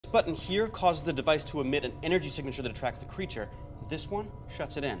button here causes the device to emit an energy signature that attracts the creature. This one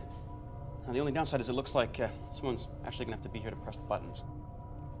shuts it in. Now, the only downside is it looks like someone's actually gonna have to be here to press the buttons.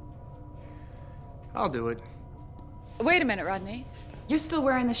 I'll do it. Wait a minute, Rodney. You're still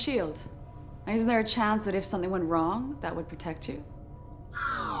wearing the shield. Isn't there a chance that if something went wrong, that would protect you?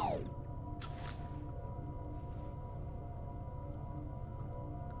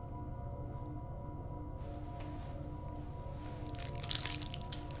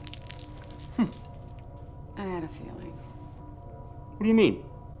 I had a feeling. What do you mean?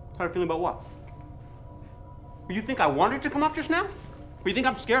 Had a feeling about what? You think I wanted to come up just now? Or you think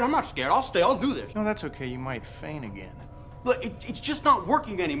I'm scared? I'm not scared. I'll stay. I'll do this. No, that's okay. You might faint again. Look, it's just not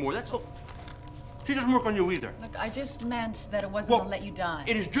working anymore. That's all. She doesn't work on you either. Look, I just meant that it wasn't Well, gonna let you die.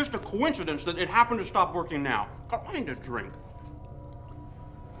 It is just a coincidence that it happened to stop working now. I need a drink.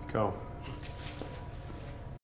 Go.